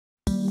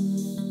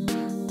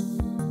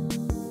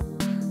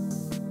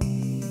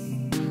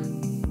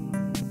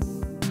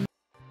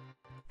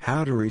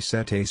How to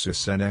reset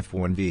Asus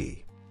ZenFone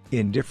V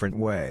in different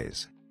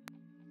ways.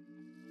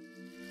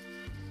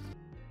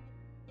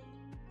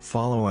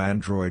 Follow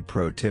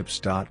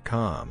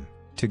AndroidProTips.com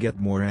to get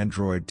more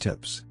Android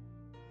tips.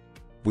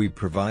 We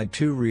provide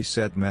 2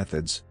 reset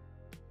methods.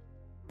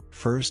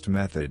 First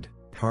method,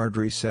 hard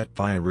reset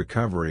via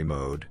recovery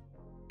mode.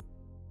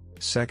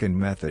 Second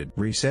method,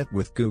 reset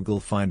with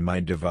Google Find My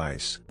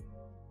Device.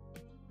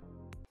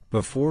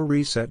 Before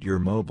reset your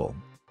mobile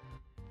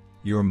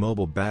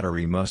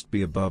battery must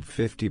be above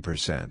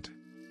 50%.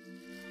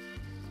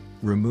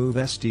 Remove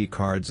SD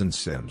cards and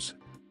SIMs.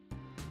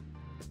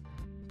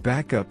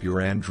 Back up your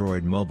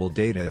Android mobile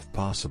data if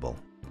possible.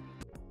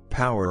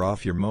 Power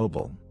off your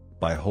mobile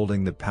by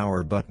holding the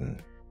power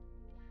button.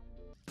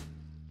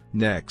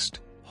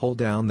 Next, hold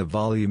down the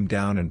volume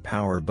down and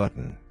power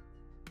button.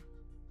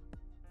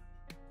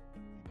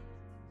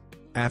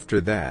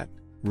 After that,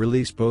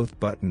 release both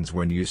buttons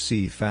when you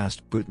see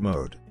Fastboot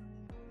Mode.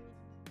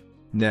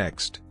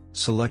 Next,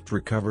 select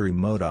recovery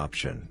mode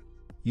option,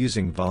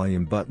 using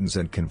volume buttons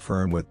and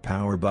confirm with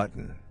power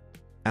button.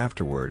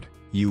 Afterward,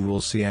 you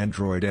will see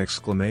Android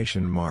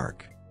exclamation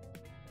mark.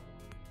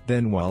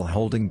 Then while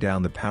holding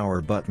down the power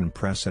button,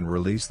 press and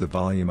release the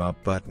volume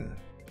up button.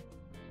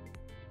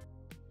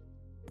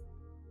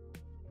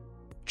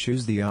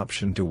 Choose the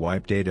option to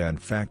wipe data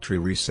and factory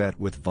reset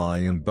with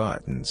volume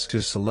buttons to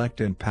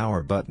select and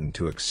power button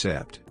to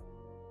accept.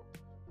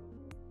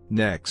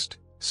 Next,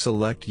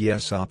 select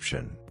Yes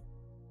option.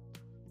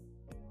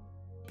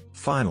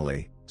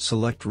 Finally,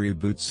 select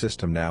Reboot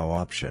System Now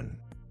option.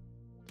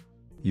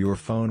 Your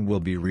phone will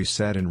be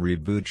reset and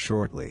reboot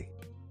shortly.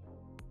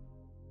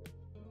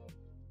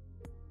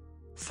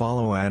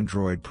 Follow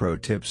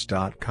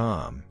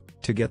AndroidProTips.com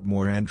to get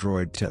more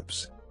Android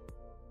tips.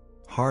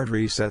 Hard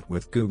reset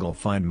with Google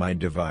Find My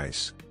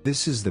Device.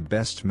 This is the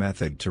best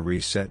method to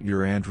reset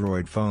your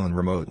Android phone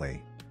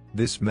remotely.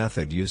 This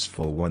method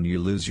useful when you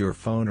lose your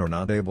phone or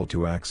not able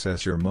to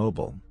access your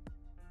mobile.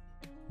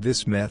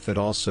 This method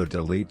also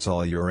deletes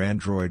all your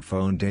Android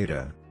phone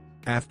data.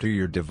 After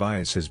your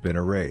device has been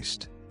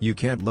erased, you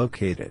can't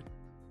locate it.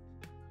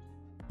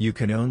 You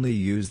can only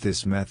use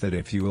this method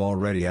if you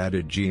already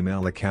added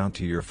Gmail account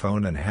to your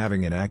phone and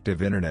having an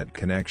active internet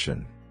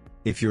connection.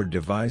 If your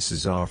device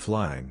is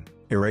offline,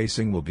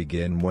 erasing will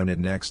begin when it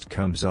next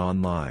comes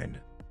online.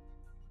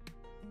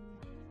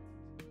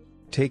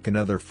 Take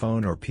another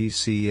phone or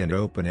PC and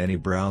open any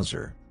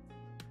browser.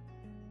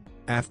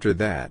 After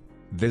that,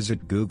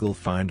 visit Google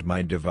Find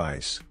My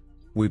Device.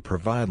 We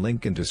provide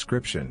link in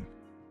description.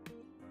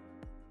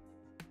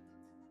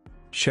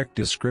 Check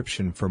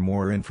description for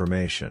more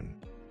information.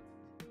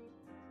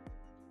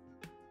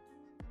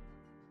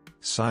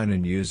 Sign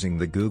in using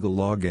the Google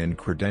login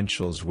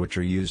credentials which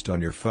are used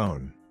on your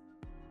phone.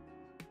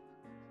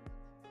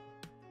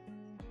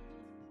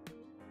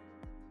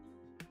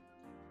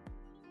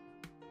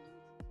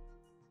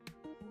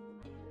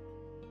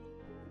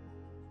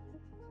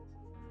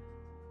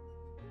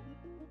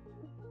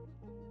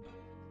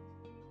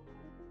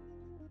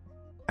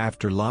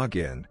 After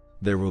login,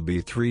 there will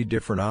be 3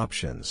 different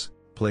options: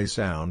 play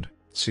sound,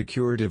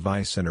 secure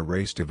device and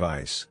erase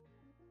device.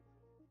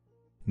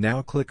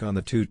 Now click on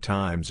the 2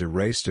 times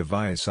erase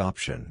device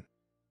option.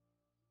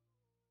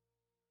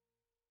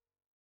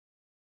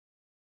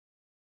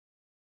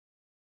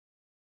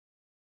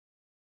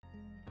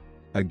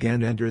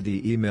 Again enter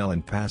the email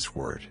and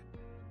password.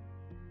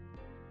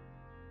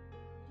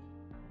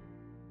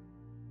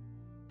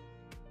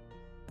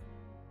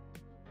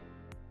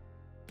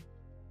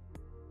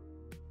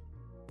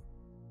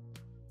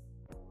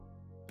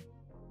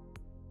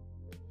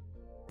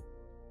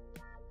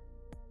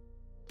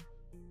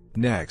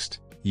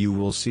 Next, you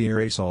will see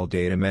Erase All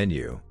Data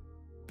menu.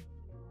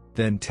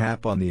 Then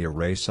tap on the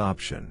Erase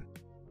option.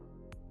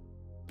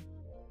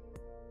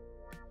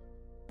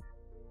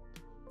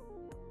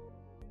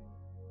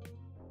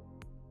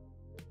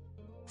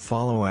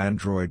 Follow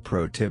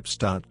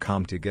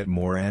AndroidProTips.com to get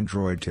more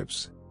Android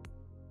tips.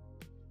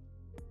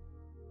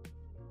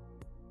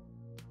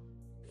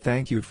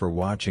 Thank you for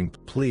watching.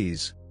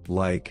 Please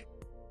like,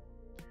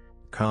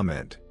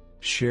 comment,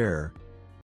 share,